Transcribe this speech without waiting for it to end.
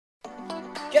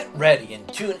Get ready and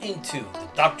tune into the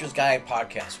Doctor's Guide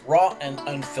podcast, raw and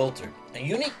unfiltered, a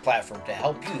unique platform to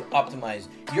help you optimize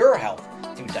your health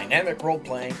through dynamic role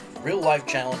playing, real life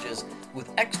challenges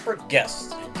with expert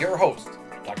guests and your host,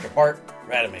 Dr. Bart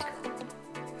Rademaker.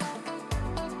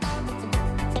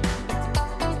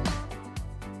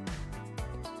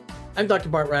 I'm Dr.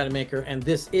 Bart Rademaker, and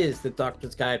this is the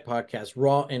Doctor's Guide podcast,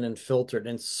 raw and unfiltered.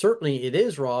 And certainly it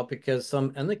is raw because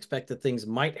some unexpected things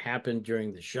might happen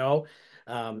during the show.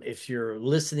 If you're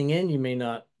listening in, you may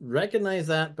not recognize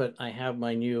that, but I have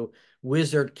my new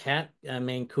wizard cat,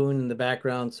 Maine Coon, in the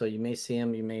background. So you may see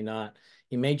him, you may not.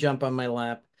 He may jump on my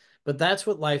lap, but that's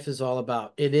what life is all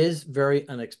about. It is very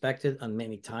unexpected on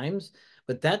many times,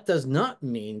 but that does not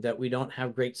mean that we don't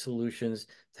have great solutions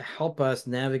to help us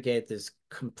navigate this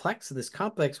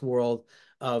complex world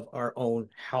of our own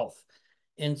health.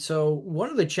 And so one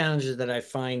of the challenges that I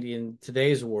find in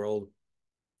today's world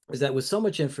is that with so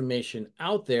much information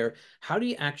out there, how do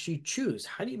you actually choose?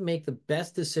 How do you make the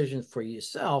best decision for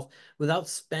yourself without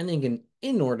spending an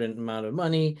inordinate amount of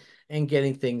money and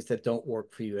getting things that don't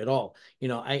work for you at all? You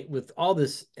know, with all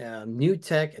this new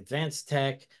tech, advanced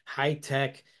tech, high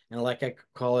tech, and like I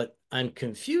call it, I'm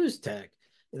confused tech,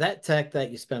 that tech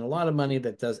that you spend a lot of money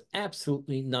that does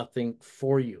absolutely nothing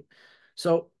for you.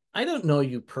 So I don't know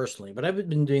you personally, but I've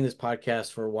been doing this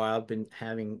podcast for a while. I've been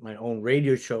having my own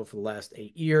radio show for the last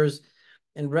 8 years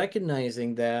and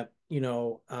recognizing that,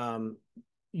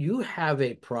 you have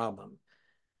a problem.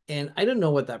 And I don't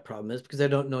know what that problem is because I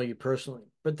don't know you personally,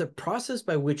 but the process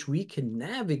by which we can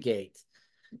navigate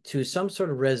to some sort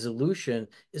of resolution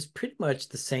is pretty much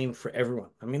the same for everyone.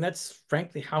 I mean, that's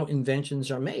frankly how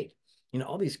inventions are made. You know,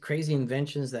 all these crazy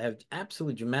inventions that have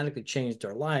absolutely dramatically changed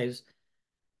our lives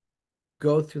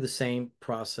go through the same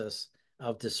process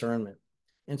of discernment.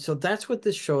 And so that's what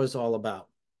this show is all about.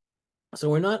 So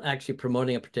we're not actually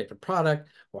promoting a particular product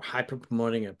or hyper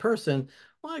promoting a person,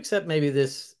 well, except maybe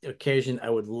this occasion I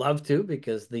would love to,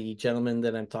 because the gentleman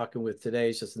that I'm talking with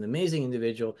today is just an amazing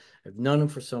individual. I've known him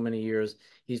for so many years.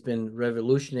 He's been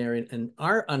revolutionary in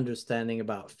our understanding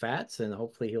about fats, and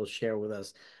hopefully he'll share with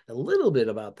us a little bit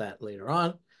about that later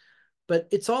on. But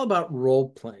it's all about role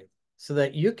playing, so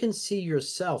that you can see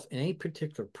yourself in a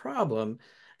particular problem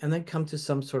and then come to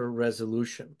some sort of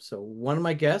resolution. So one of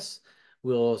my guests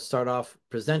will start off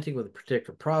presenting with a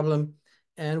particular problem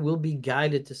and will be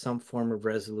guided to some form of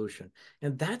resolution.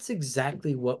 And that's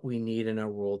exactly what we need in our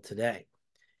world today,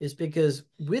 is because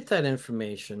with that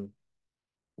information,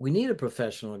 we need a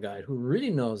professional guide who really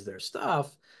knows their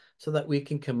stuff so that we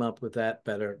can come up with that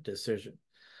better decision.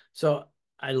 So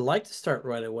I'd like to start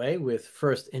right away with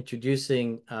first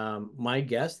introducing my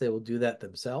guests. They will do that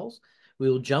themselves.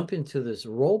 We will jump into this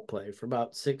role play for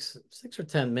about six or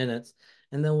 10 minutes,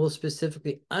 and then we'll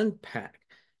specifically unpack,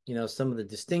 some of the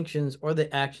distinctions or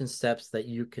the action steps that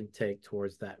you can take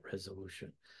towards that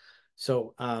resolution.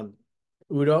 So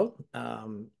Udo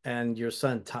and your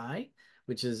son Tai,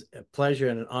 which is a pleasure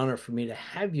and an honor for me to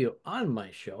have you on my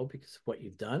show because of what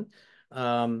you've done.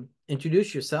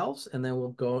 Introduce yourselves, and then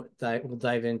we'll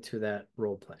dive into that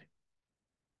role play.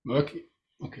 Okay,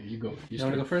 you go. You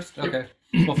want to go first? Okay.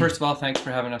 Well, first of all, thanks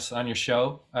for having us on your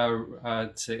show.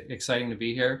 It's exciting to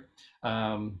be here.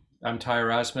 I'm Tai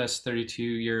Erasmus,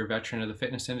 32-year veteran of the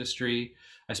fitness industry.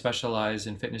 I specialize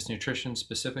in fitness nutrition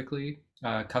specifically,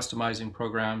 customizing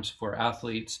programs for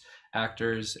athletes,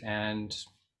 actors, and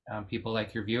people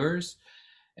like your viewers.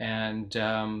 And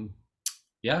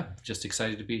yeah, just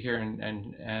excited to be here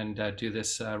and do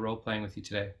this role playing with you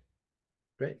today.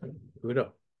 Great.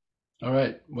 Udo. All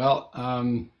right. Well,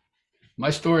 my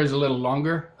story is a little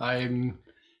longer.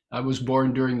 I was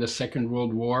born during the Second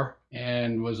World War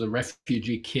and was a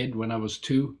refugee kid when I was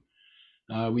 2.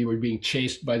 We were being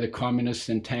chased by the communists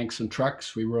in tanks and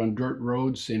trucks. We were on dirt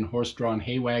roads in horse-drawn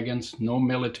hay wagons, no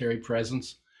military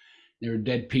presence. There were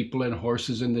dead people and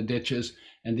horses in the ditches.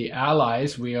 And the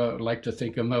Allies, we like to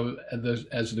think of them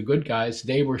as the good guys,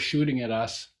 they were shooting at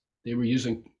us. They were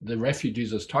using the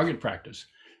refugees as target practice,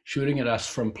 shooting at us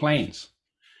from planes.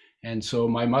 And so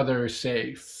my mother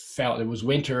felt it was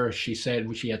winter. She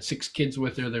said she had 6 kids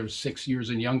with her. They were 6 years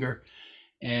and younger.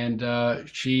 And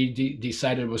she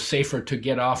decided it was safer to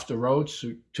get off the roads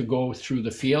to go through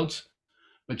the fields.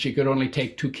 But she could only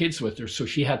take 2 kids with her. So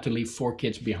she had to leave 4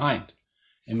 kids behind.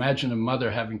 Imagine a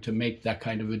mother having to make that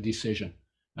kind of a decision.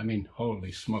 I mean,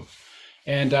 holy smoke.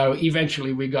 And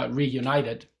eventually we got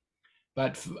reunited.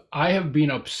 But I have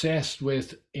been obsessed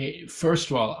with, first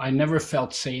of all, I never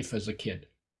felt safe as a kid.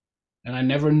 And I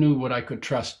never knew what I could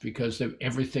trust because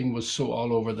everything was so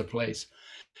all over the place.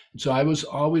 So I was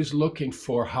always looking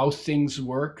for how things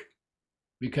work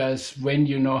because when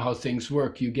you know how things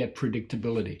work, you get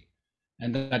predictability,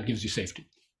 and that gives you safety.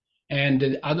 And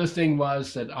the other thing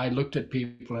was that I looked at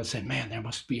people and said, man, there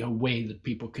must be a way that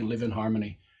people can live in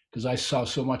harmony, because I saw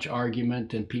so much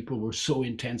argument and people were so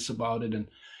intense about it,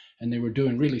 and they were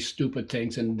doing really stupid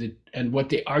things, and what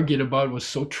they argued about was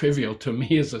so trivial to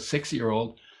me as a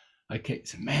 6-year-old. I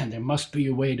said, man, there must be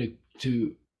a way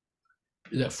to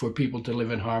for people to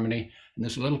live in harmony. And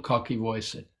this little cocky voice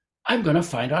said, I'm going to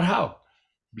find out how,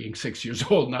 being 6 years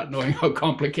old, not knowing how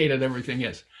complicated everything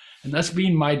is. And that's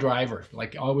been my driver,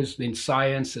 like always in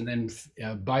science, and then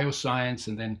bioscience,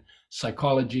 and then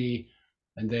psychology,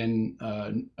 and then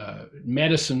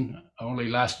medicine. I only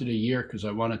lasted a year because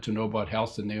I wanted to know about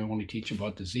health, and they only teach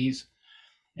about disease.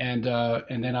 And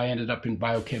then I ended up in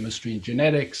biochemistry and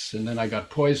genetics, and then I got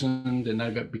poisoned, and I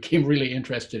became really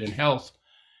interested in health.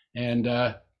 And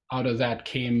out of that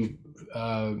came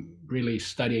really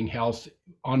studying health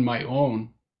on my own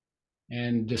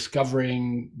and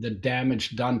discovering the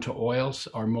damage done to oils,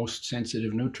 our most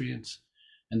sensitive nutrients,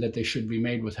 and that they should be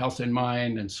made with health in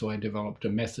mind. And so I developed a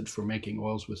method for making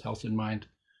oils with health in mind.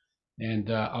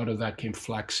 And out of that came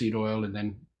flaxseed oil. And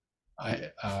then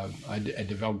I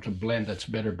developed a blend that's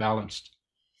better balanced.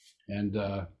 And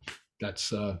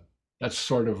that's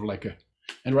sort of like a,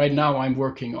 and right now I'm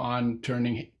working on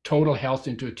turning total health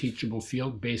into a teachable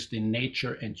field based in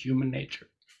nature and human nature,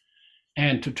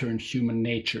 and to turn human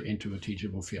nature into a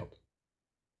teachable field.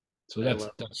 So I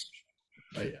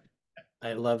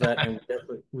love that, and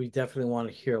we definitely want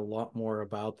to hear a lot more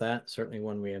about that. Certainly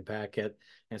when we unpack it,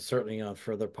 and certainly on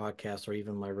further podcasts or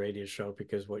even my radio show,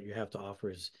 because what you have to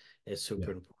offer is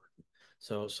super important.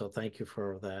 So thank you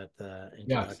for that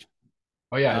introduction.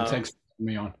 Oh yeah, and thanks for having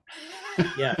me on.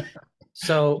 Yeah.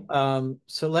 So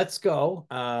let's go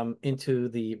into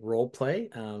the role play.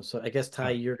 So I guess Tai,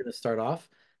 you're going to start off,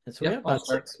 and so we have about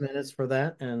 6 minutes for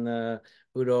that, and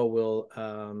Udo will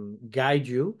guide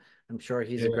you. I'm sure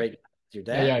he's a great your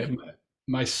dad. Yeah,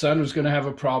 my son was going to have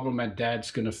a problem, and Dad's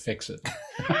going to fix it.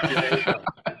 There you go.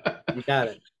 You got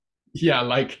it. Yeah,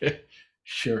 like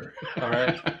sure. All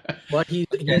right. Well,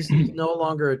 he's no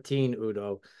longer a teen,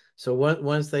 Udo. So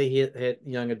once they hit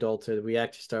young adulthood, we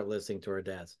actually start listening to our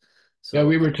dads. So, yeah,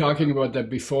 we were talking about that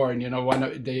before, and one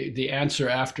of the answer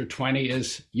after 20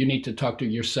 is you need to talk to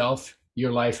yourself,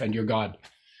 your life, and your God.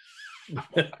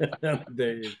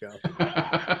 There you go.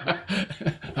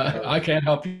 I can't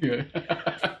help you.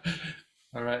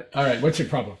 All right. What's your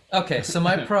problem? Okay, so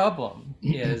my problem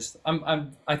is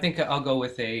I think I'll go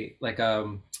with a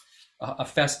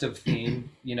festive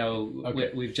theme.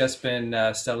 Okay. We've just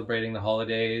been celebrating the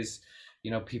holidays.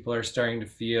 People are starting to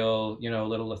feel, a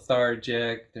little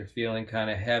lethargic. They're feeling kind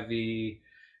of heavy,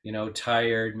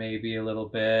 tired, maybe a little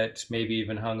bit, maybe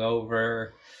even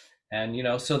hungover.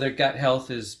 And, so their gut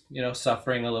health is,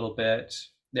 suffering a little bit.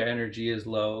 Their energy is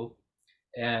low.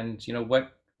 And,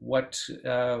 what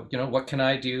can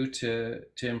I do to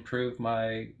improve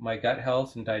my gut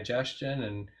health and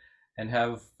digestion and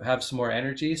have some more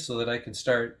energy so that I can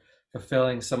start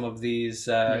fulfilling some of these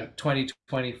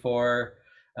 2024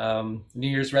 New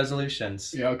Year's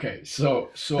resolutions. Yeah. Okay. So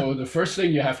the first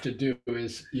thing you have to do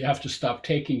is you have to stop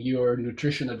taking your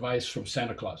nutrition advice from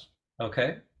Santa Claus.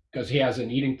 Okay. Because he has an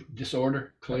eating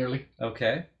disorder, clearly.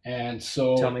 Okay. And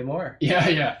so tell me more.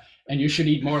 Yeah. And you should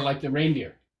eat more like the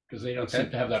reindeer, because they don't seem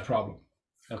to have that problem.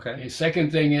 Okay. The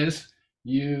second thing is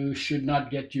you should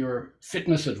not get your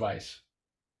fitness advice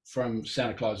from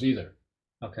Santa Claus either.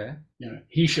 Okay.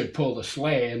 He should pull the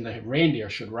sleigh and the reindeer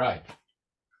should ride.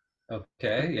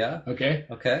 Okay, yeah. Okay?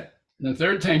 Okay. And the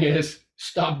third thing is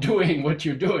stop doing what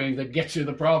you're doing that gets you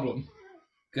the problem.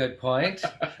 Good point.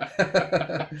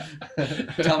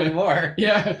 Tell me more.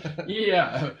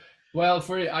 Yeah. Well,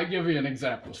 I'll give you an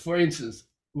example. For instance,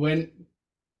 when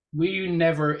we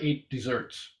never ate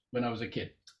desserts when I was a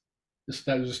kid.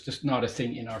 That was just not a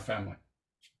thing in our family.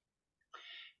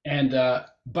 And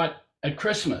but at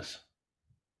Christmas,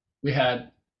 we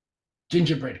had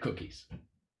gingerbread cookies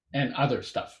and other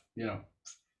stuff,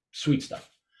 sweet stuff.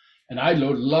 And I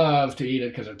would love to eat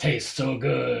it because it tastes so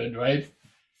good, right?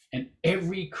 And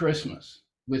every Christmas,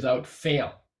 without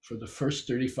fail, for the first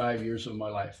 35 years of my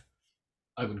life,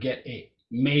 I would get a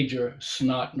major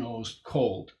snot-nosed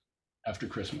cold after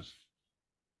Christmas.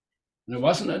 And it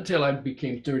wasn't until I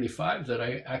became 35 that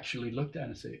I actually looked at it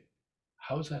and said,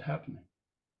 how is that happening?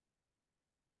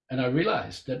 And I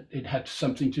realized that it had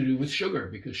something to do with sugar,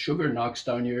 because sugar knocks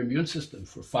down your immune system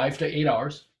for 5 to 8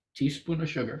 hours. Teaspoon of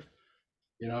sugar,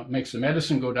 makes the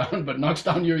medicine go down, but knocks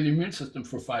down your immune system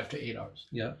for 5 to 8 hours.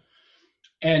 Yeah.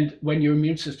 And when your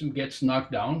immune system gets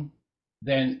knocked down,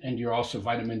 then, and you're also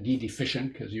vitamin D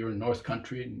deficient because you're in North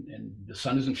Country and the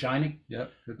sun isn't shining. Yeah,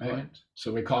 good Right? point.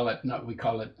 So we call it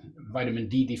vitamin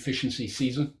D deficiency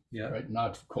season. Yeah. Right,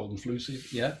 not cold and flu season.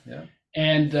 Yeah, yeah.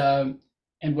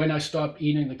 And when I stopped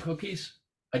eating the cookies,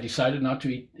 I decided not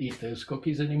to eat those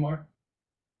cookies anymore.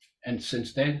 And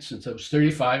since then, since I was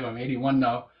 35, I'm 81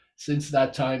 now. Since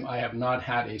that time, I have not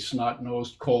had a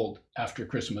snot-nosed cold after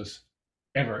Christmas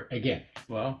ever again.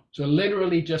 Wow. So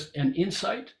literally just an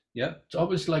insight. Yeah. It's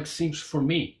always like, seems for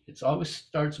me, it always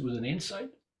starts with an insight,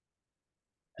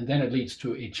 and then it leads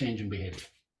to a change in behavior.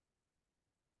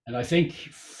 And I think,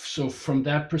 so from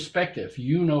that perspective,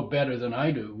 you know better than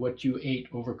I do what you ate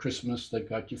over Christmas that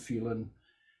got you feeling,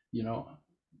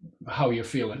 how you're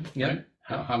feeling, Yeah. right?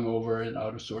 Hungover and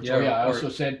out of sorts. Yeah, I also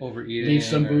said, overeating. leave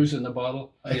some booze in the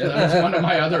bottle. Yeah. That was one of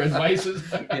my other advices.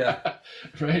 Yeah.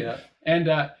 Right. Yeah. And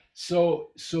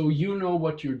so you know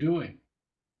what you're doing,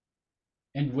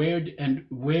 and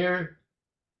where,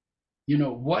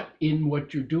 what in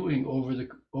what you're doing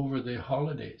over the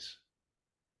holidays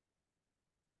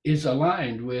is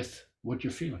aligned with what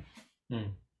you're feeling.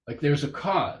 Like there's a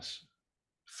cause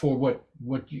for what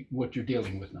you're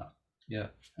dealing with now. Yeah.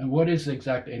 And what is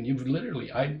exactly, and you've literally,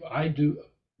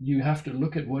 you have to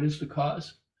look at what is the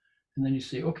cause, and then you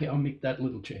say, okay, I'll make that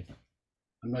little change.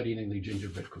 I'm not eating the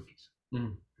gingerbread cookies.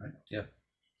 Right? Yeah.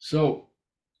 So,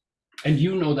 and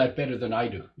you know that better than I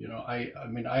do. I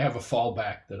mean, I have a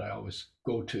fallback that I always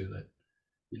go to that,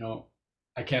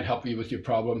 I can't help you with your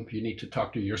problem. You need to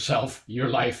talk to yourself, your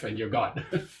life, and your God.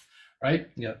 Right?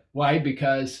 Yeah. Why?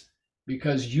 Because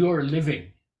you're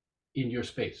living in your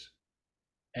space.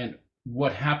 And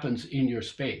what happens in your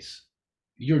space,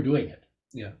 you're doing it.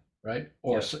 Yeah. Right?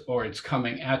 Or it's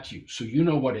coming at you. So you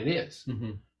know what it is.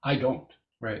 Mm-hmm. I don't.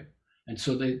 Right. And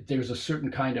so there's a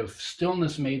certain kind of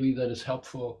stillness maybe that is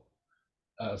helpful,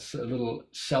 a little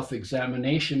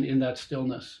self-examination in that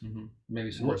stillness. Mm-hmm.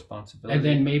 Maybe some responsibility. And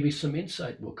then maybe some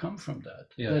insight will come from that.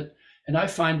 Yeah. And I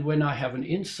find when I have an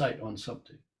insight on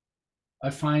something,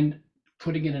 I find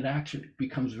putting it in action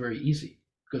becomes very easy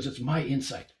because it's my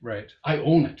insight. Right. I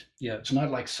own it. Yeah. It's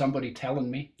not like somebody telling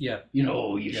me, yeah,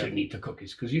 you shouldn't eat the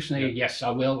cookies, because you say, yes, I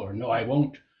will, or no, I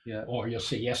won't. Yeah. Or you'll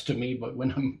say yes to me, but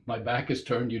when my back is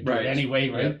turned, you do Right. it anyway,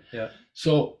 right? Yeah.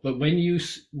 So, but when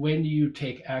you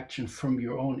take action from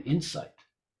your own insight,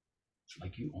 it's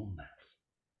like you own that.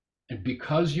 And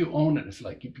because you own it, it's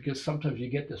like, because sometimes you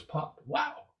get this pop,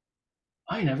 wow,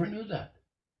 I never knew that.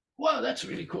 Wow, that's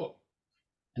really cool.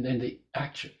 And then the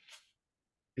action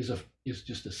is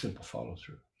just a simple follow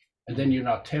through. And then you're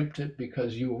not tempted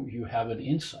because you have an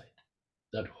insight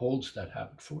that holds that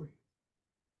habit for you,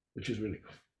 which is really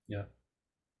cool. Yeah.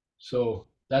 So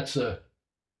that's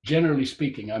generally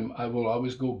speaking, I will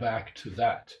always go back to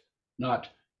that, not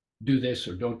do this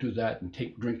or don't do that and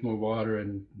drink more water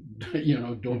and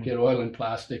don't get oil and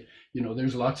plastic.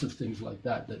 There's lots of things like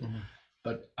that.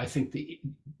 But I think the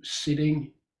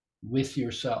sitting with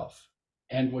yourself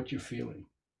and what you're feeling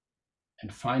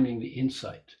and finding the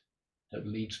insight that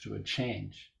leads to a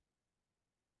change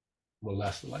will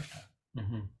last a lifetime.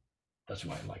 Mm-hmm. That's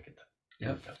why I like it.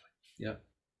 Yeah. Yeah.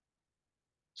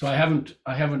 So I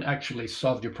haven't actually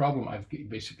solved your problem. I've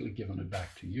basically given it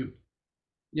back to you.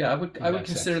 Yeah, I would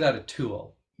consider that a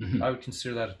tool. Mm-hmm. I would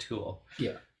consider that a tool.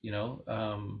 Yeah.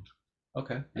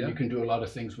 Okay. And you can do a lot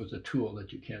of things with a tool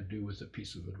that you can't do with a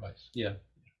piece of advice. Yeah.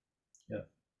 Yeah.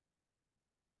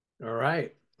 All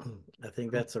right. I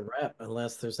think that's a wrap,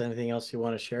 unless there's anything else you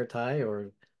want to share, Tai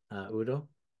or Udo.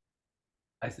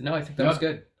 I think that was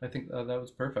good. I think that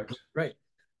was perfect. Right.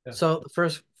 Yeah. So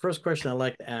the first question I'd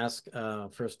like to ask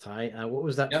first, Tai, what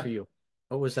was that for you?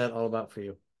 What was that all about for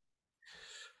you?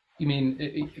 You mean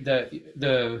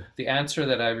the answer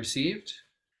that I received?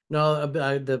 No,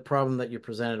 the problem that you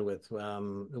presented with.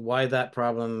 Why that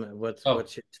problem? What's your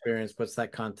experience? What's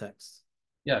that context?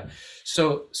 Yeah,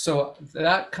 so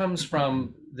that comes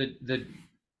from the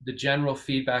general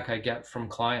feedback I get from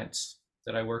clients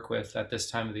that I work with at this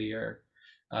time of the year.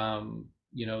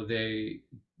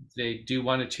 They do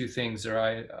one of two things.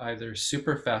 They're either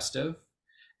super festive,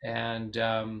 and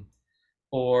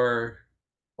or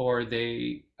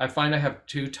I find I have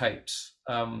two types.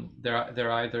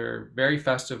 They're either very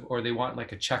festive, or they want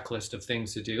like a checklist of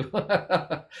things to do,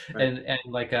 right. and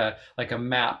like a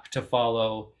map to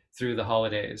follow through the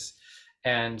holidays.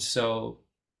 And so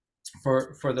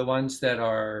for the ones that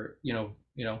are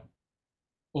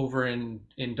over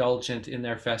indulgent in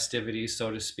their festivities,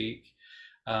 so to speak,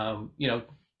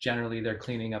 generally they're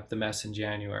cleaning up the mess in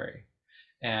January.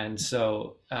 And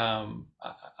so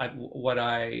what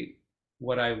I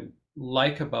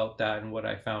like about that, and what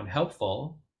I found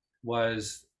helpful,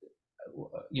 was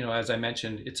as I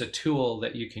mentioned, it's a tool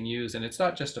that you can use, and it's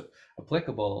not just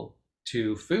applicable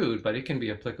to food, but it can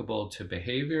be applicable to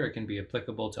behavior. It can be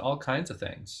applicable to all kinds of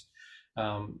things.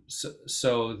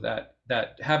 So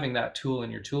that having that tool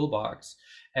in your toolbox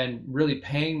and really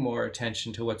paying more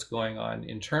attention to what's going on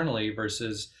internally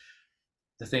versus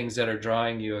the things that are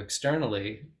drawing you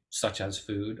externally, such as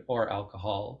food or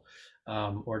alcohol,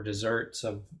 or desserts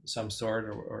of some sort,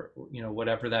 or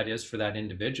whatever that is for that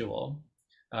individual.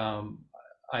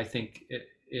 I think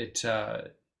it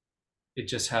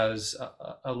just has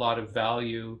a lot of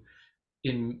value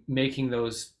in making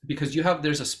those, because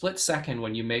there's a split second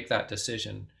when you make that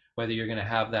decision whether you're going to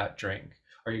have that drink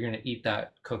or you're going to eat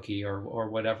that cookie or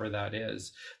whatever that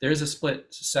is. There's a split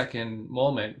second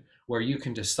moment where you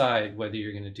can decide whether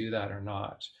you're going to do that or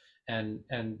not, and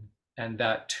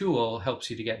that tool helps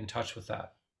you to get in touch with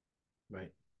that.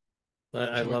 Right.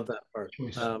 I love that part.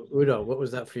 Choice. Udo, what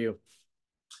was that for you?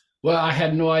 Well, I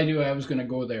had no idea I was going to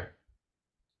go there.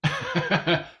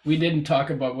 We didn't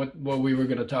talk about what we were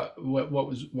going to talk, what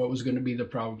was going to be the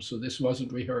problem, so this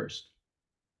wasn't rehearsed.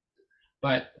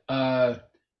 But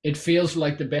it feels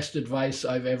like the best advice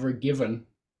I've ever given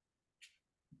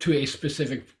to a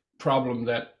specific problem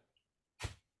that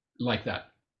like that.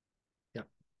 Yeah.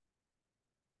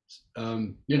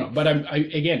 But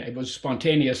again, it was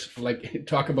spontaneous. Like,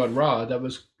 talk about raw. That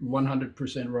was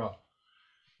 100% raw.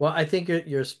 Well, I think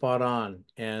you're spot on.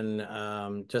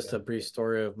 And just a brief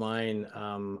story of mine.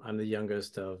 I'm the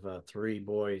youngest of three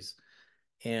boys,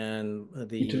 and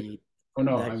oh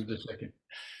no, I'm the second.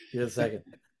 You're the second.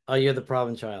 Oh, you're the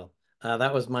problem child.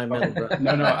 That was my middle brother.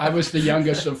 No, I was the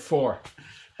youngest of four.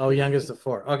 Oh, youngest of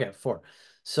four. Okay, four.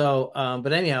 So,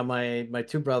 but anyhow, my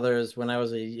two brothers, when I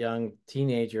was a young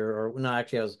teenager, or no,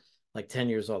 actually I was like 10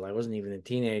 years old. I wasn't even a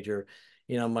teenager.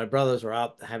 My brothers were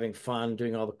out having fun,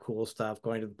 doing all the cool stuff,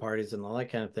 going to the parties and all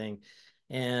that kind of thing.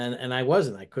 And I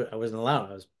wasn't. I wasn't allowed.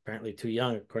 I was apparently too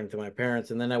young, according to my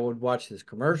parents. And then I would watch this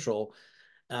commercial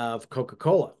of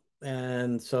Coca-Cola.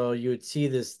 And so you would see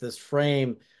this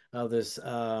frame of this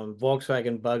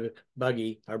Volkswagen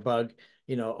buggy or bug,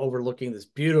 overlooking this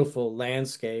beautiful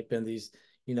landscape and these,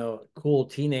 cool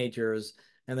teenagers,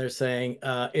 and they're saying,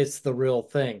 it's the real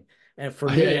thing. And for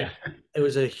me, it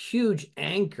was a huge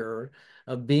anchor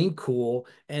of being cool,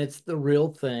 and it's the real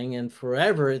thing. And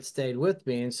forever it stayed with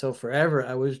me. And so forever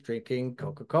I was drinking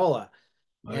Coca-Cola.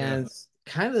 And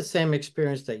kind of the same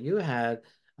experience that you had,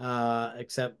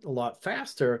 except a lot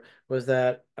faster, was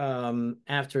that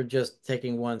after just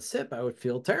taking one sip, I would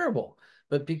feel terrible.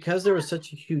 But because there was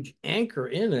such a huge anchor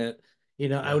in it,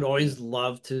 I would always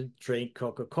love to drink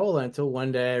Coca-Cola until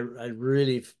one day I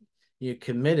really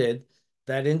committed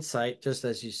that insight, just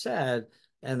as you said.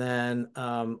 And then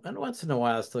and once in a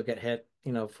while I still get hit,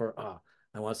 for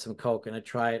I want some Coke, and I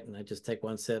try it and I just take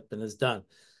one sip and it's done.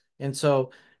 And so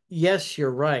yes,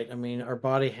 you're right. I mean, our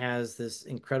body has this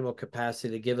incredible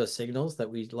capacity to give us signals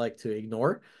that we like to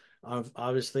ignore,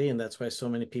 obviously, and that's why so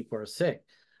many people are sick.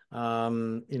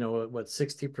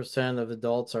 60% of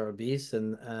adults are obese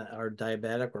and are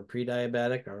diabetic or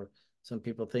pre-diabetic, or some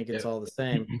people think it's all the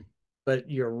same. But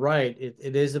you're right.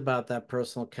 It is about that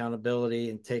personal accountability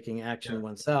and taking action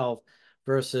oneself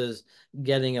versus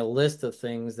getting a list of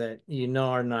things that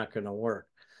are not going to work.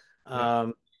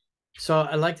 So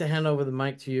I'd like to hand over the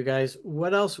mic to you guys.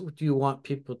 What else do you want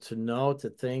people to know, to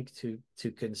think, to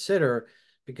consider?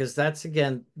 Because that's,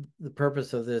 again, the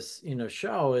purpose of this,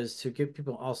 show, is to give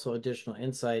people also additional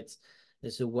insights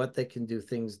as to what they can do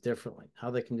things differently,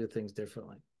 how they can do things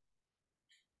differently.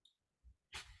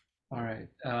 All right.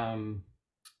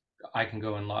 I can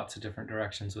go in lots of different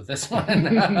directions with this one.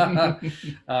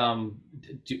 How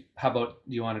about, do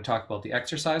you want to talk about the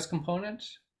exercise component?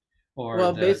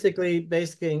 Well, basically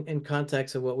in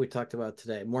context of what we talked about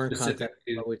today, more in context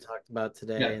of what we talked about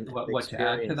today, and what to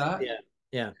add to that.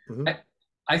 Yeah. Mm-hmm.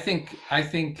 I think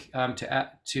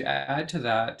to add to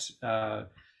that,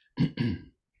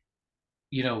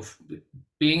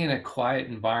 being in a quiet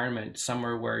environment,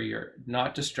 somewhere where you're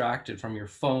not distracted from your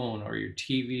phone or your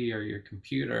TV or your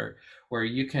computer, where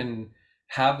you can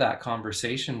have that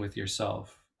conversation with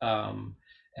yourself, and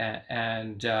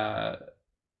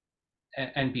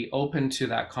be open to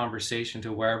that conversation,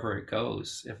 to wherever it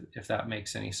goes, if that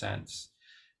makes any sense,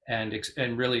 and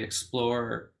really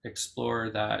explore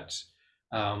that,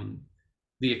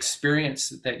 the experience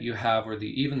that you have, or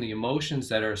even the emotions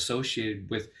that are associated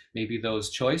with maybe those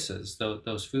choices,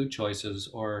 those food choices,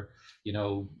 or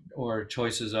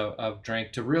choices of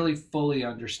drink, to really fully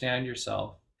understand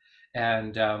yourself,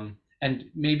 and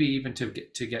maybe even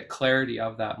to get clarity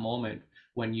of that moment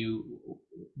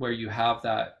where you have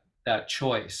that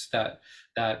choice, that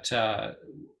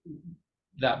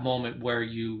that moment where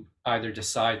you either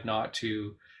decide not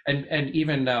to, and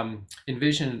even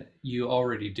envision you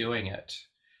already doing it,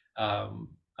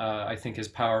 I think is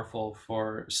powerful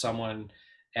for someone,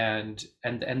 and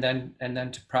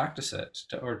then to practice it,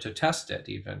 or to test it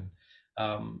even.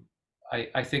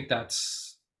 I think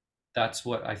that's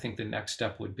what I think the next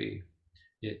step would be.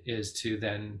 It is to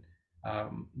then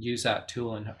use that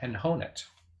tool and hone it,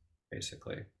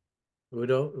 basically.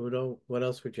 Udo, what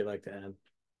else would you like to add?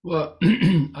 Well,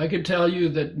 I can tell you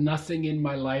that nothing in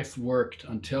my life worked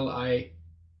until I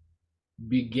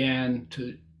began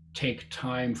to take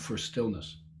time for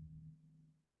stillness.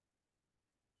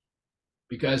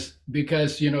 Because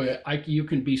you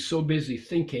can be so busy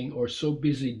thinking or so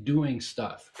busy doing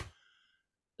stuff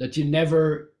that you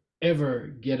never ever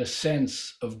get a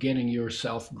sense of getting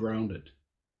yourself grounded.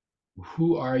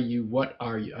 Who are you? What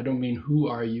are you? I don't mean who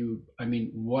are you, I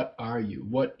mean what are you?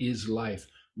 What is life?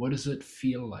 What does it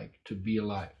feel like to be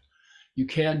alive? You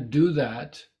can't do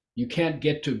that. You can't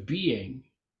get to being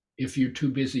if you're too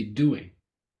busy doing,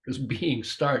 because being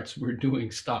starts where doing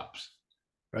stops,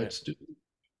 right?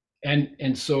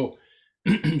 And so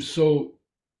so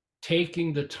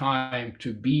taking the time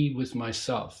to be with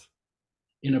myself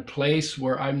in a place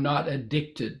where I'm not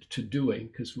addicted to doing,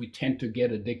 because we tend to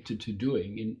get addicted to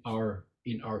doing in our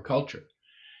culture.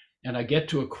 And I get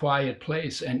to a quiet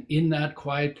place, and in that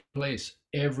quiet place,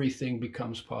 everything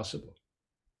becomes possible.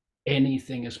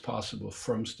 Anything is possible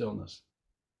from stillness.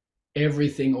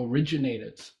 Everything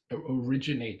originates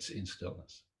in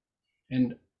stillness.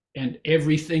 And and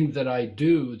everything that I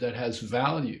do that has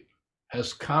value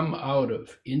has come out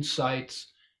of insights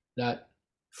that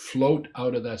float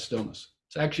out of that stillness.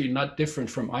 It's actually not different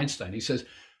from Einstein. He says,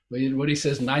 what he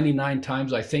says, 99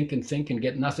 times I think and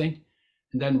get nothing.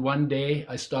 And then one day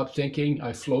I stop thinking,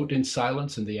 I float in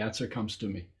silence, and the answer comes to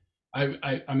me.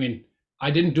 I mean,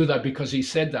 I didn't do that because he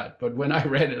said that, but when I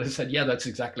read it, I said, yeah, that's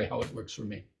exactly how it works for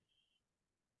me.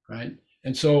 Right?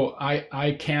 And so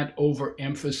I can't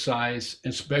overemphasize,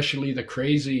 especially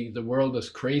the world as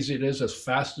crazy it is, as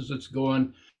fast as it's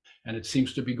going, and it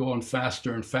seems to be going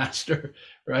faster and faster,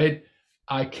 right?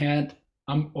 I can't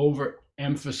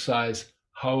overemphasize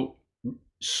how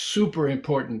super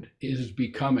important it is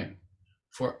becoming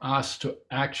for us to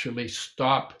actually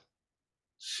stop,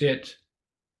 sit,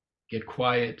 get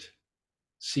quiet,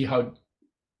 see how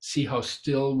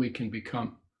still we can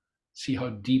become, see how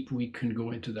deep we can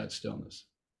go into that stillness,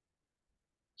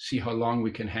 see how long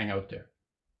we can hang out there.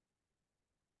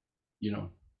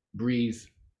 Breathe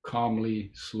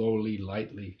calmly, slowly,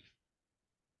 lightly.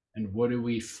 And what do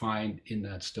we find in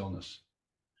that stillness?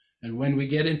 And when we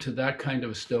get into that kind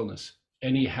of a stillness,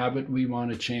 any habit we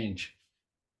want to change,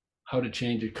 how to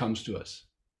change it comes to us.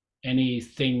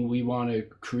 Anything we want to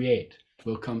create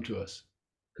will come to us,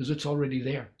 because it's already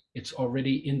there. It's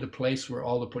already in the place where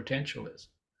all the potential is,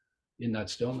 in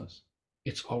that stillness.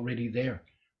 It's already there.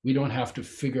 We don't have to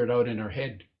figure it out in our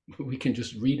head. We can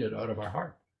just read it out of our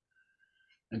heart.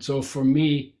 And so for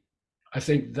me, I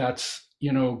think that's,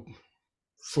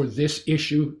 for this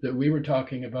issue that we were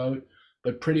talking about,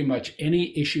 but pretty much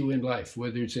any issue in life,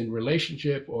 whether it's in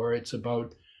relationship or it's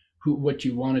about what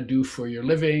you want to do for your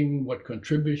living, what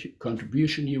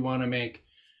contribution you want to make,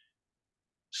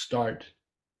 start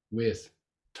with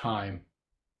time.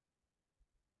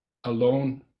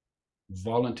 Alone,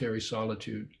 voluntary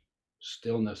solitude,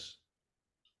 stillness,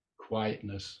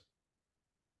 quietness,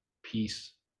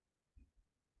 peace,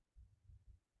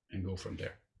 and go from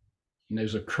there. And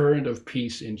there's a current of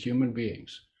peace in human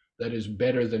beings that is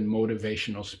better than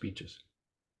motivational speeches.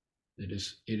 It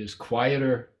is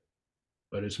quieter,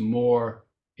 but it's more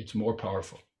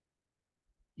powerful.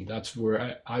 And that's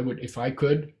where I would, if I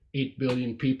could, 8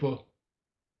 billion people,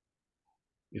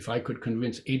 if I could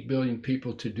convince 8 billion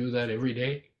people to do that every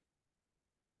day,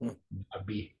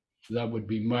 that would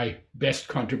be my best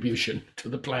contribution to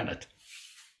the planet.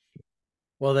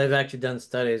 Well, they've actually done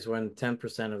studies when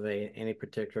 10% of any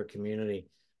particular community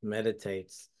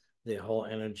meditates, the whole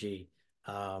energy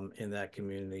in that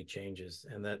community changes.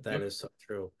 And that Yep. is so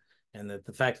true. And that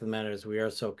the fact of the matter is we are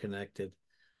so connected.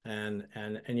 And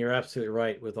you're absolutely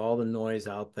right, with all the noise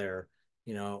out there,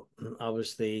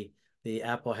 obviously the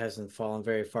apple hasn't fallen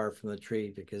very far from the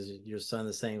tree, because your son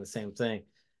is saying the same thing.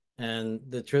 And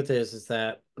the truth is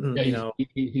that, Yeah,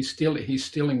 he's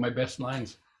stealing my best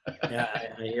lines.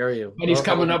 Yeah, I hear you. But he's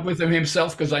coming up with them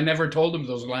himself, because I never told him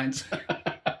those lines.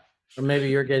 Or maybe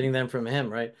you're getting them from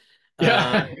him, right?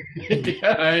 Yeah.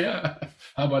 Yeah.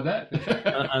 How about that?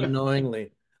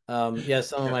 Unknowingly. Yeah,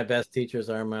 some of my best teachers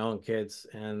are my own kids,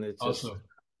 and it's just Also,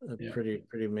 yeah. pretty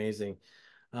amazing.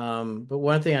 But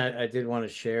one thing I did want to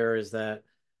share is that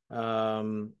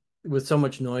with so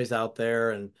much noise out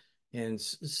there, and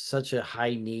such a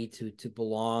high need to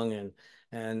belong,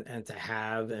 and to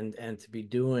have, and to be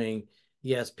doing,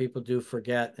 yes, people do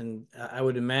forget. And I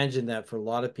would imagine that for a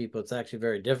lot of people it's actually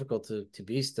very difficult to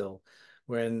be still,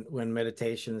 when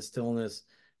meditation and stillness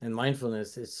and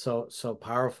mindfulness is so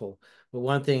powerful. But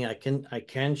one thing I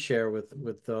can share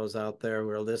with those out there who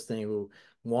are listening, who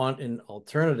want an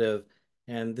alternative,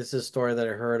 and this is a story that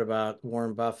I heard about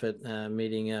Warren Buffett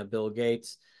meeting Bill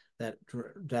Gates, that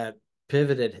that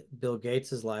pivoted Bill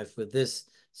Gates's life with this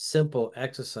simple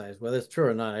exercise. Whether it's true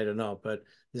or not, I don't know, but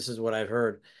this is what I've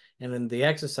heard. And then the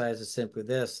exercise is simply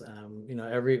this: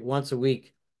 every once a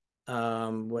week,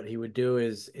 what he would do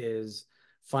is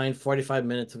find 45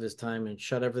 minutes of his time and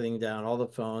shut everything down, all the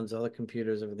phones, all the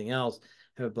computers, everything else,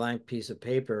 have a blank piece of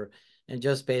paper, and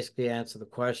just basically answer the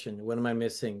question: what am I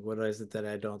missing? What is it that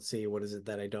I don't see? What is it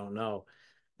that I don't know?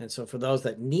 And so for those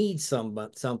that need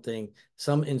something,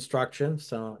 some instruction,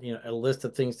 so a list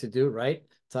of things to do, right,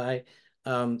 Ty?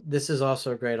 This is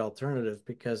also a great alternative,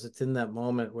 because it's in that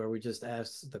moment where we just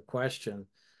ask the question,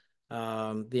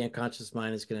 the unconscious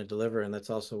mind is going to deliver. And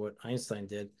that's also what Einstein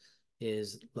did,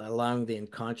 is allowing the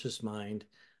unconscious mind,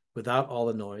 without all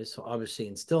the noise, so obviously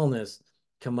in stillness,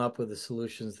 come up with the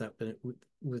solutions to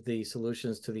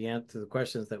the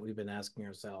questions that we've been asking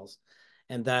ourselves.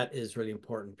 And that is really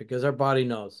important, because our body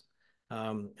knows,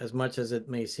 as much as it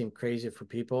may seem crazy for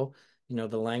people,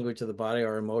 the language of the body,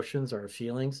 our emotions, our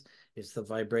feelings, it's the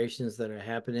vibrations that are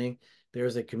happening.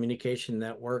 There's a communication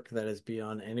network that is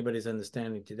beyond anybody's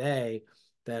understanding today,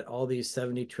 that all these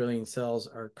 70 trillion cells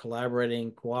are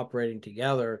collaborating, cooperating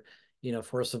together,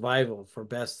 for survival, for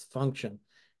best function.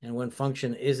 And when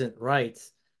function isn't right,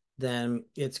 then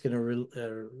it's going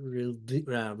to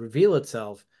reveal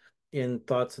itself in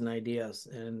thoughts and ideas.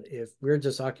 And if we're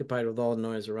just occupied with all the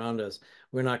noise around us,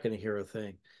 we're not going to hear a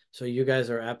thing. So you guys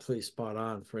are absolutely spot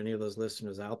on. For any of those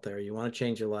listeners out there, you want to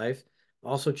change your life,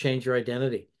 also change your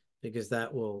identity, because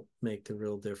that will make the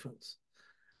real difference.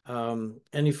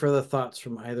 Any further thoughts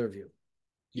from either of you?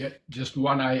 Yeah, just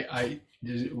one.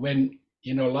 When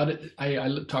a lot of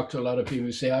I talk to a lot of people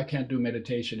who say I can't do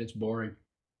meditation. It's boring.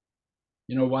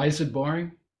 Why is it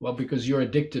boring? Well, because you're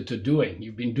addicted to doing.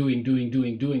 You've been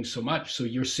doing so much, so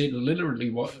you're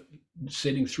literally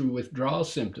sitting through withdrawal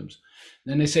symptoms.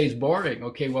 Then they say it's boring.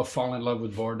 Okay, well, fall in love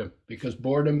with boredom, because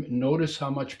boredom. Notice how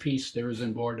much peace there is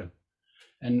in boredom,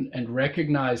 and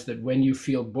recognize that when you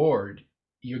feel bored,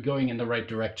 you're going in the right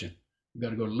direction. You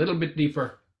got to go a little bit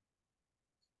deeper,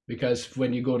 because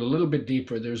when you go a little bit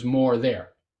deeper, there's more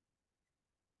there.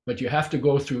 But you have to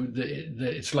go through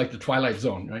it's like the Twilight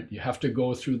Zone, right? You have to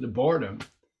go through the boredom,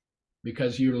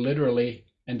 because you're literally,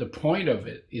 and the point of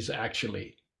it is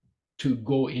actually to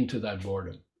go into that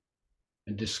boredom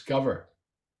and discover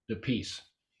the peace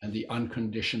and the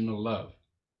unconditional love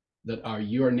that are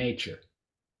your nature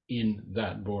in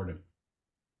that boredom.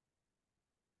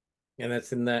 And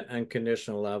that's in that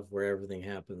unconditional love where everything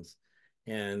happens.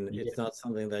 And it's not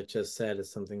something that just said,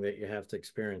 it's something that you have to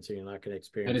experience, or you're not going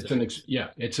to And experience it's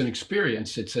it. it's an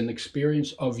experience. It's an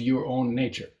experience of your own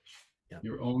nature, Yeah.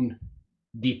 your own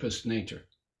deepest nature,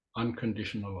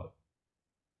 unconditional love,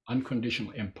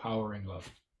 unconditional empowering love.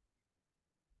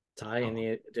 Ty, any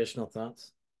additional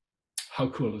thoughts? How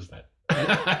cool is that?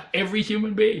 Every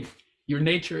human being, your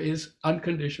nature is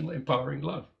unconditional empowering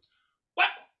love. Wow.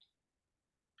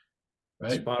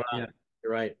 Right? Spot on. Yeah.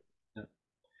 You're right.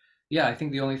 Yeah, I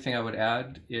think the only thing I would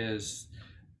add is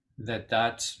that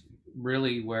that's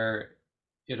really where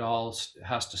it all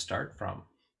has to start from.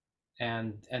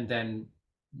 And then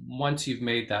once you've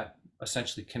made that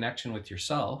essentially connection with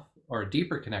yourself, or a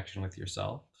deeper connection with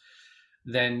yourself,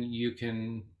 then you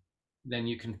can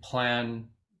plan,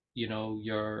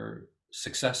 your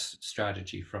success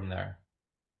strategy from there.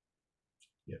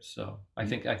 Yeah. So I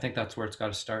think that's where it's got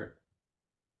to start.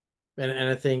 And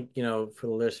I think, for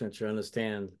the listener to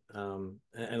understand, and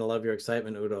I love your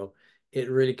excitement, Udo, it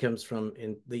really comes from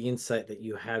the insight that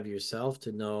you have yourself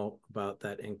to know about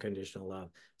that unconditional love.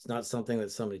 It's not something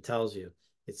that somebody tells you.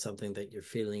 It's something that you're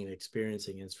feeling and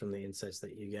experiencing. And it's from the insights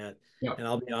that you get. Yeah. And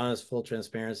I'll be honest, full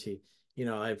transparency,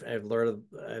 I've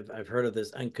heard of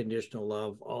this unconditional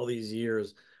love all these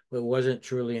years, but it wasn't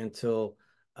truly until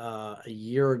a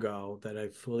year ago that I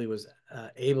fully was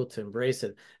able to embrace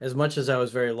it. As much as I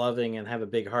was very loving and have a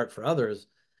big heart for others,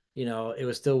 it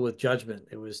was still with judgment.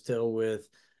 It was still with,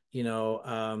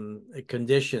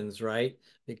 conditions, right?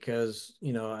 Because,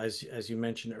 as you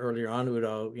mentioned earlier on,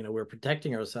 Udo, we're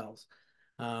protecting ourselves.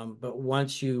 But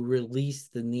once you release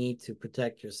the need to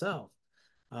protect yourself,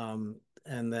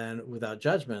 and then without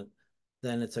judgment,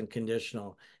 then it's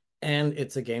unconditional, and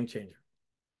it's a game changer.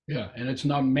 Yeah, and it's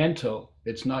not mental.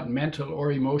 It's not mental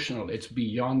or emotional. It's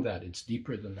beyond that. It's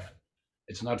deeper than that.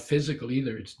 It's not physical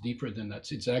either. It's deeper than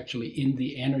that. It's actually in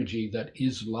the energy that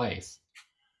is life.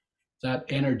 That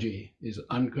energy is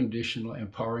unconditional,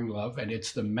 empowering love, and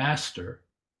it's the master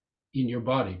in your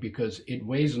body because it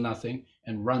weighs nothing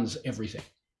and runs everything.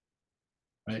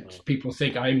 Right? Wow. People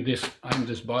think I'm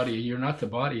this body. You're not the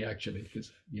body actually,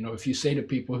 because if you say to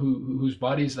people whose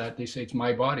body is that, they say it's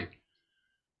my body.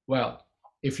 Well,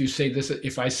 if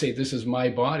I say this is my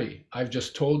body, I've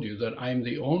just told you that I'm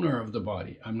the owner of the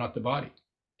body. I'm not the body.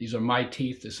 These are my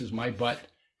teeth. This is my butt.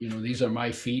 These are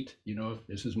my feet.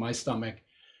 This is my stomach,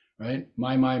 right?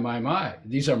 My.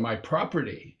 These are my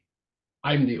property.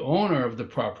 I'm the owner of the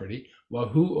property. Well,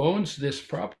 who owns this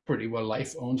property? Well,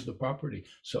 life owns the property.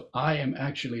 So I am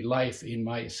actually life in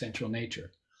my essential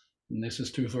nature. And this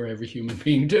is true for every human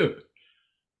being too,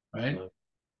 right? Wow.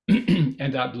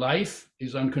 And that life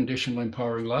is unconditional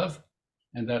empowering love.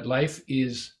 And that life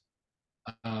is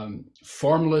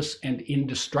formless and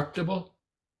indestructible.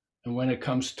 And when it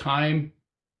comes time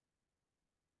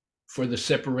for the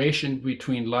separation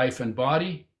between life and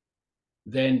body,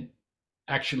 then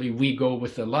actually we go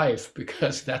with the life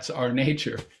because that's our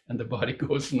nature, and the body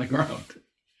goes in the ground.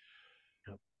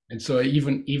 Yep. And so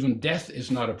even death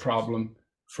is not a problem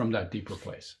from that deeper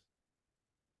place.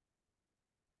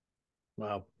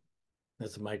 Wow.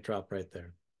 That's a mic drop right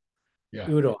there. Yeah.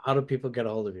 Udo, how do people get a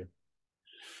hold of you?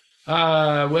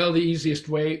 Well, the easiest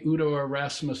way,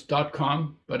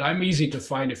 udoerasmus.com, but I'm easy to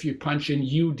find. If you punch in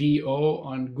UDO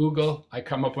on Google, I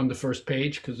come up on the first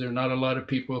page because there are not a lot of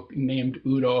people named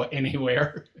Udo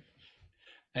anywhere.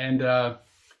 and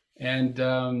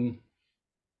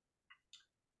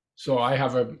so I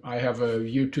have a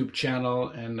YouTube channel,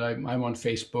 and I'm on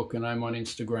Facebook, and I'm on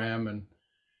Instagram, and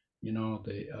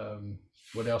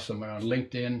what else am I on?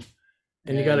 LinkedIn.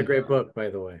 And you got a great book,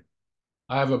 by the way.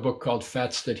 I have a book called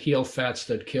Fats That Heal, Fats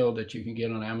That Kill that you can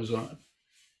get on Amazon.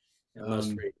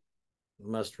 Must read.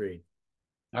 Must read.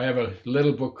 I have a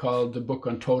little book called The Book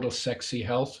on Total Sexy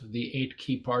Health, The 8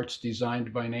 Key Parts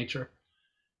Designed by Nature.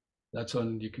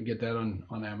 You can get that on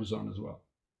Amazon as well.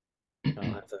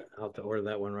 I'll have to order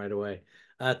that one right away.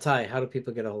 Tai, how do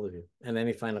people get a hold of you? And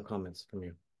any final comments from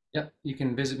you? Yep, you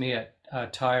can visit me at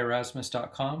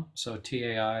taierasmus.com, so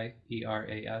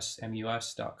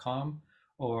TAIERASMUS.com,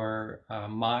 or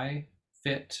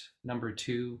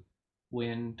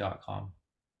myfit2win.com.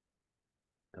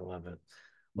 I love it.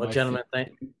 Well, gentlemen, go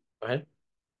ahead.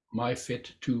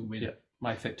 myfit2win. Yep,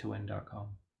 myfit2win.com.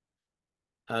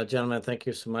 Gentlemen, thank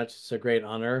you so much. It's a great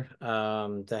honor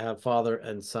to have father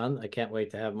and son. I can't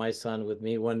wait to have my son with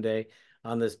me one day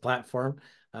on this platform.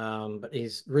 But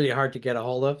he's really hard to get a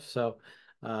hold of, so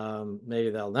maybe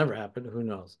that'll never happen. Who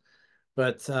knows?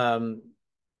 But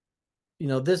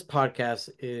this podcast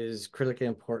is critically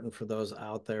important for those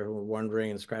out there who are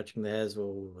wondering and scratching their heads.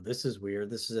 Well, this is weird.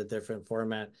 This is a different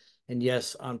format. And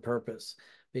yes, on purpose,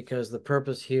 because the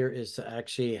purpose here is to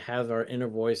actually have our inner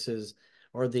voices,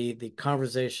 or the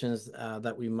conversations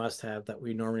that we must have that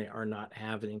we normally are not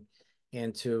having,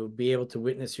 and to be able to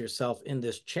witness yourself in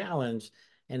this challenge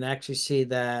and actually see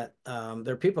that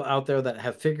there are people out there that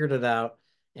have figured it out,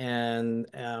 and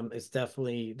there's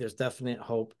definite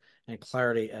hope and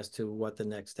clarity as to what the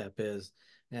next step is.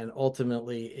 And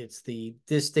ultimately, it's the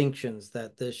distinctions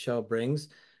that this show brings.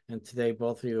 And today,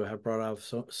 both of you have brought out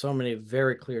so many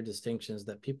very clear distinctions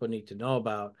that people need to know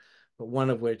about. But one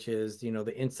of which is,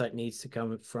 the insight needs to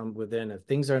come from within. If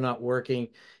things are not working,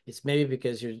 it's maybe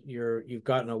because you've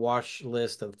gotten a watch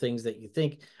list of things that you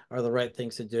think are the right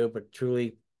things to do, but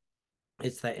truly,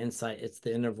 it's that insight, it's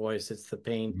the inner voice, it's the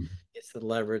pain, it's the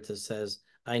leverage that says,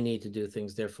 I need to do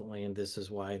things differently, and this is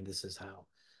why, and this is how.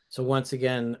 So once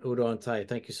again, Udo and Tai,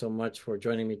 thank you so much for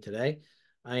joining me today.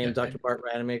 I am Dr. Bart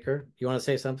Rademaker. You want to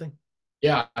say something?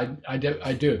 Yeah, I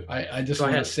do. I just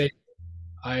want to say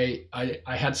I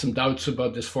had some doubts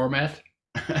about this format.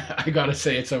 I got to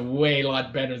say it's a way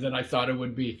lot better than I thought it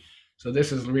would be. So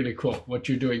this is really cool. What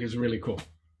you're doing is really cool.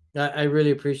 I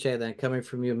really appreciate that. Coming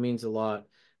from you means a lot,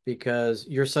 because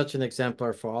you're such an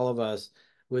exemplar for all of us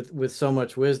with so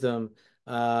much wisdom.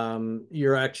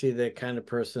 You're actually the kind of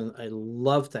person I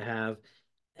love to have.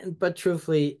 But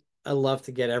truthfully, I love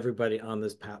to get everybody on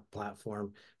this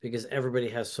platform, because everybody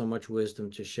has so much wisdom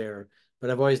to share.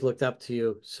 But I've always looked up to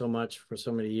you so much for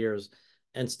so many years,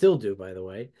 and still do, by the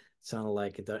way. It sounded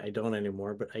like I don't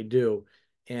anymore, but I do.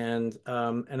 And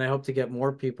I hope to get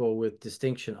more people with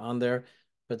distinction on there.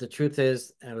 But the truth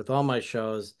is, and with all my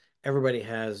shows, everybody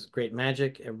has great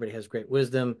magic, everybody has great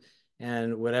wisdom,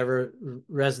 and whatever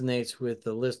resonates with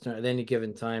the listener at any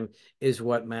given time is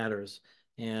what matters.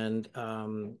 And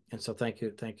so thank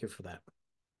you for that.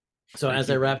 So Thank as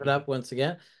you. I wrap it up, once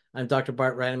again, I'm Dr.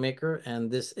 Bart Rademaker, and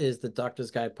this is the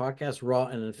Doctor's Guide podcast, raw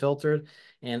and unfiltered.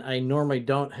 And I normally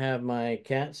don't have my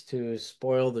cats to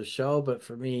spoil the show, but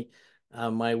for me,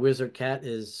 my wizard cat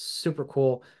is super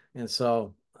cool. And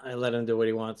so I let him do what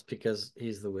he wants because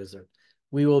he's the wizard.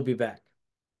 We will be back.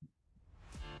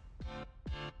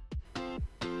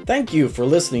 Thank you for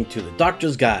listening to The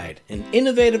Doctor's Guide, an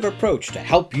innovative approach to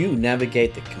help you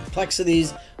navigate the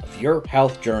complexities of your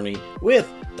health journey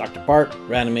with Dr. Bart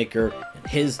Rademaker and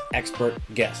his expert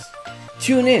guests.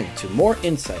 Tune in to more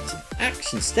insights and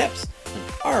action steps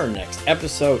on our next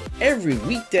episode every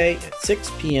weekday at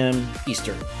 6 p.m.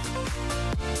 Eastern.